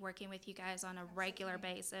collaborating, working with you guys on a regular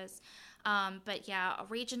basis. But yeah,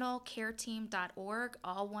 regionalcareteam.org,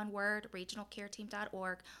 all one word,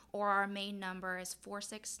 regionalcareteam.org, or our main number is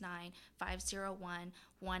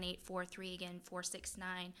 469-501-1843. Again,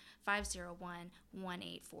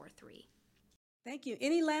 469-501-1843. Thank you.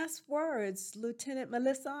 Any last words, Lieutenant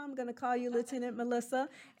Melissa? I'm going to call you Lieutenant Melissa.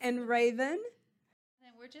 And Raven?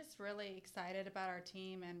 And we're just really excited about our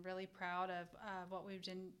team and really proud of what we've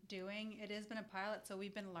been doing. It has been a pilot, so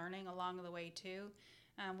we've been learning along the way too.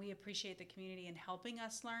 We appreciate the community in helping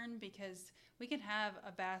us learn, because we can have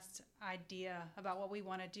a vast idea about what we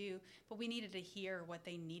want to do, but we needed to hear what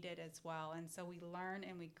they needed as well. And so we learned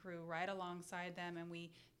and we grew right alongside them, and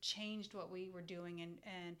we changed what we were doing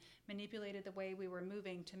and manipulated the way we were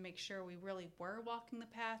moving to make sure we really were walking the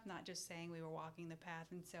path, not just saying we were walking the path.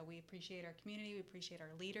 And so we appreciate our community. We appreciate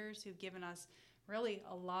our leaders who've given us really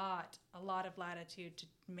a lot of latitude to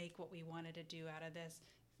make what we wanted to do out of this.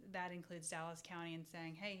 That includes Dallas County and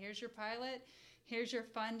saying, hey, here's your pilot, here's your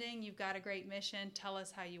funding, you've got a great mission, tell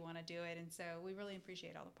us how you want to do it. And so we really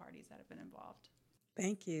appreciate all the parties that have been involved.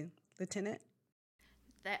 Thank you. Lieutenant?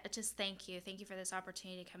 Thank you. Thank you for this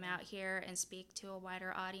opportunity to come out here and speak to a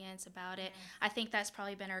wider audience about it. I think that's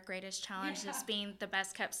probably been our greatest challenge, just being the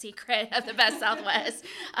best kept secret of the best Southwest.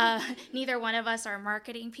 Neither one of us are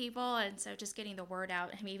marketing people, and so just getting the word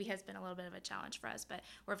out maybe has been a little bit of a challenge for us, but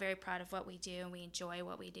we're very proud of what we do, and we enjoy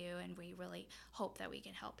what we do, and we really hope that we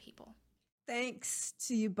can help people. Thanks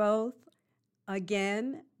to you both.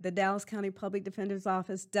 Again, the Dallas County Public Defender's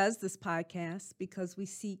Office does this podcast because we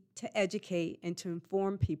seek to educate and to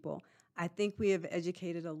inform people. I think we have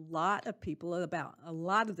educated a lot of people about a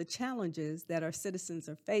lot of the challenges that our citizens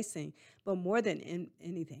are facing, but more than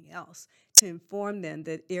anything else, to inform them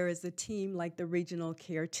that there is a team like the Regional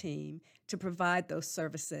Care Team to provide those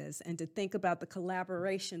services, and to think about the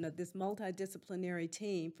collaboration of this multidisciplinary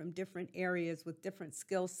team from different areas with different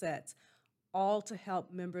skill sets, all to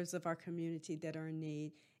help members of our community that are in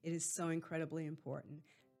need. It is so incredibly important.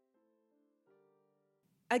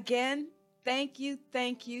 Again, thank you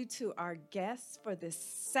to our guests for this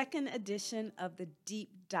second edition of the Deep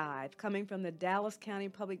Dive, coming from the Dallas County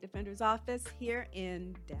Public Defender's Office here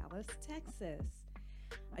in Dallas, Texas.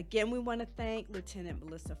 Again, we want to thank Lieutenant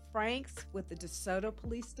Melissa Franks with the DeSoto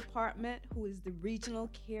Police Department, who is the Regional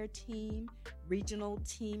Care Team, Regional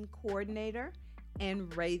Team Coordinator,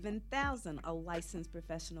 and Raven Thousand, a licensed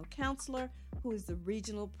professional counselor who is the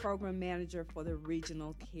Regional Program Manager for the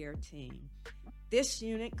Regional Care Team. This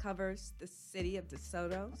unit covers the city of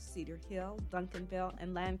DeSoto, Cedar Hill, Duncanville,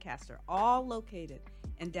 and Lancaster, all located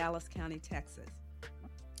in Dallas County, Texas.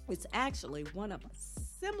 It's actually one of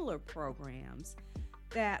similar programs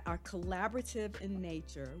that are collaborative in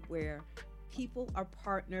nature, where people are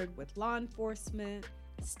partnered with law enforcement,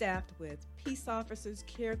 staffed with peace officers,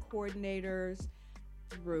 care coordinators,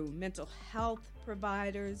 through mental health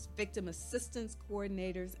providers, victim assistance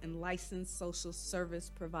coordinators, and licensed social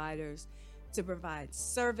service providers to provide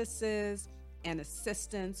services and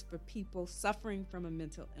assistance for people suffering from a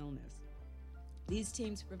mental illness. These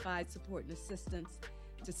teams provide support and assistance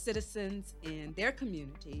to citizens in their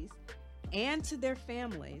communities and to their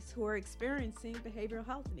families who are experiencing behavioral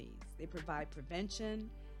health needs. They provide prevention,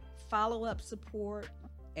 follow-up support,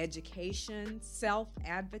 education,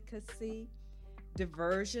 self-advocacy,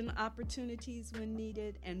 diversion opportunities when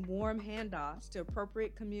needed, and warm handoffs to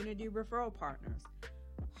appropriate community referral partners,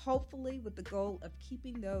 hopefully with the goal of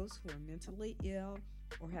keeping those who are mentally ill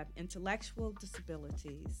or have intellectual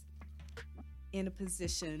disabilities in a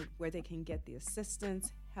position where they can get the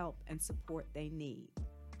assistance, help, and support they need.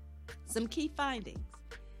 Some key findings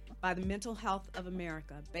by the Mental Health of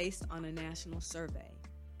America based on a national survey.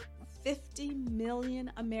 50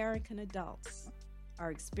 million American adults are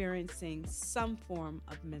experiencing some form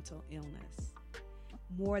of mental illness.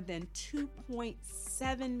 More than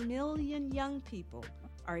 2.7 million young people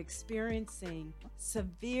are experiencing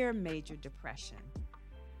severe major depression.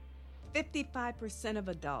 55% of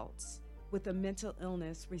adults with a mental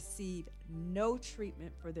illness receive no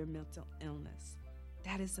treatment for their mental illness.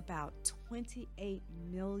 That is about 28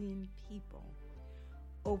 million people.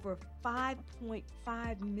 Over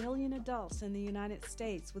 5.5 million adults in the United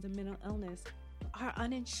States with a mental illness are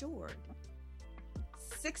uninsured.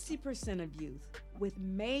 60% of youth with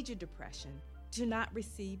major depression do not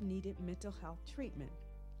receive needed mental health treatment.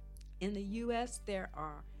 In the U.S., there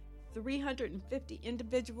are 350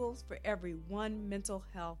 individuals for every one mental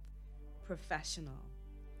health professional.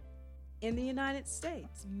 In the United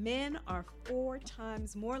States, men are 4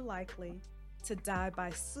 times more likely to die by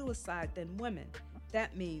suicide than women.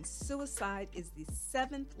 That means suicide is the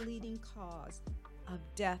 7th leading cause of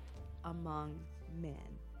death among men.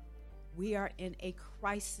 We are in a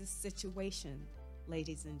crisis situation,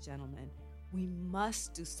 ladies and gentlemen. We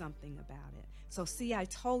must do something about it. So see, I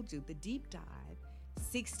told you, the Deep Dive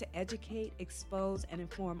seeks to educate, expose, and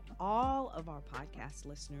inform all of our podcast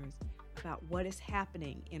listeners about what is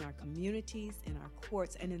happening in our communities, in our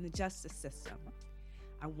courts, and in the justice system.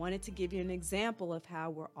 I wanted to give you an example of how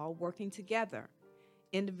we're all working together.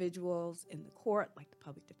 Individuals in the court, like the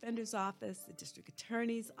Public Defender's Office, the District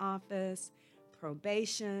Attorney's Office,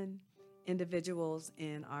 probation, individuals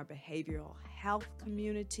in our behavioral health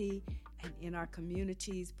community and in our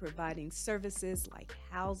communities providing services like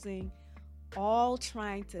housing, all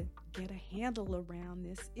trying to get a handle around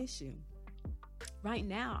this issue. Right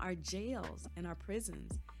now, our jails and our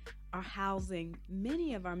prisons are housing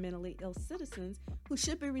many of our mentally ill citizens who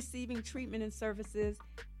should be receiving treatment and services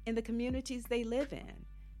in the communities they live in,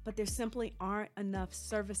 but there simply aren't enough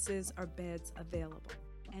services or beds available.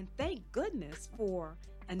 And thank goodness for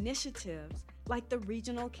initiatives like the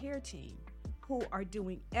Regional Care Team, who are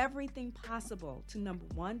doing everything possible to, number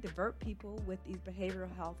one, divert people with these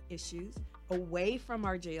behavioral health issues away from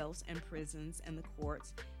our jails and prisons and the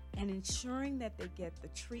courts, and ensuring that they get the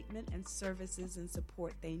treatment and services and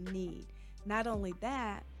support they need. Not only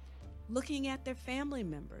that, looking at their family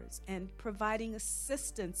members and providing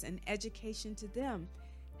assistance and education to them,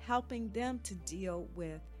 helping them to deal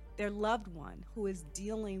with their loved one who is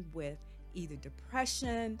dealing with either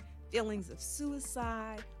depression, feelings of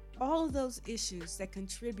suicide, all of those issues that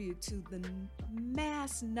contribute to the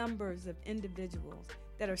mass numbers of individuals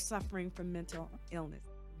that are suffering from mental illness.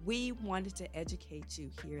 We wanted to educate you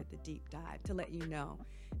here at the Deep Dive to let you know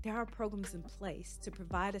there are programs in place to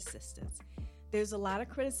provide assistance. There's a lot of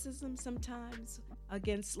criticism sometimes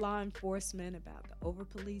against law enforcement about the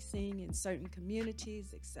over-policing in certain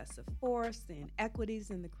communities, excessive force, the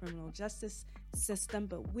inequities in the criminal justice system,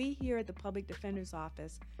 but we here at the Public Defender's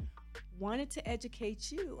Office wanted to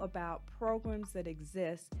educate you about programs that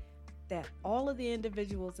exist that all of the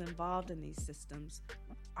individuals involved in these systems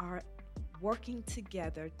are working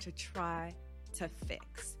together to try to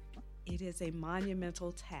fix. It is a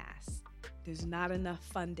monumental task. There's not enough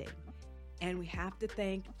funding. And we have to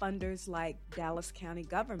thank funders like Dallas County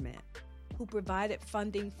government who provided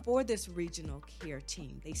funding for this regional care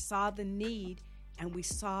team. They saw the need, and we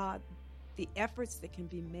saw the efforts that can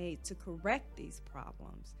be made to correct these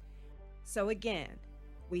problems. So again,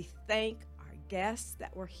 we thank our guests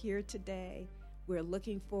that were here today. We're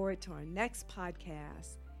looking forward to our next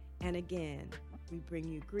podcast. And again, we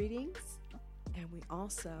bring you greetings, and we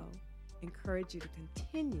also encourage you to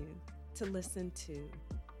continue to listen to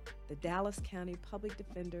the Dallas County Public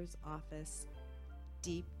Defender's Office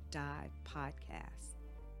Deep Dive Podcast.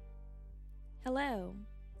 Hello.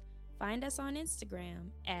 Find us on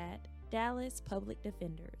Instagram at Dallas Public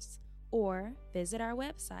Defenders or visit our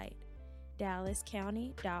website,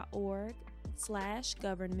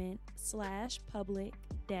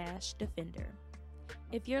 dallascounty.org/government/public-defender.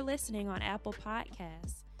 If you're listening on Apple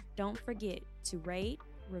Podcasts, don't forget to rate,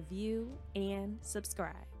 review, and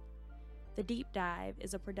subscribe. The Deep Dive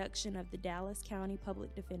is a production of the Dallas County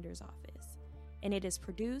Public Defender's Office, and it is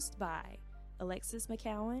produced by Alexis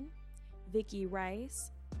McCowan, Vicki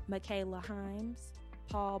Rice, Michaela Himes,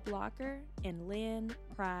 Paul Blocker, and Lynn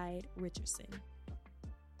Pride Richardson.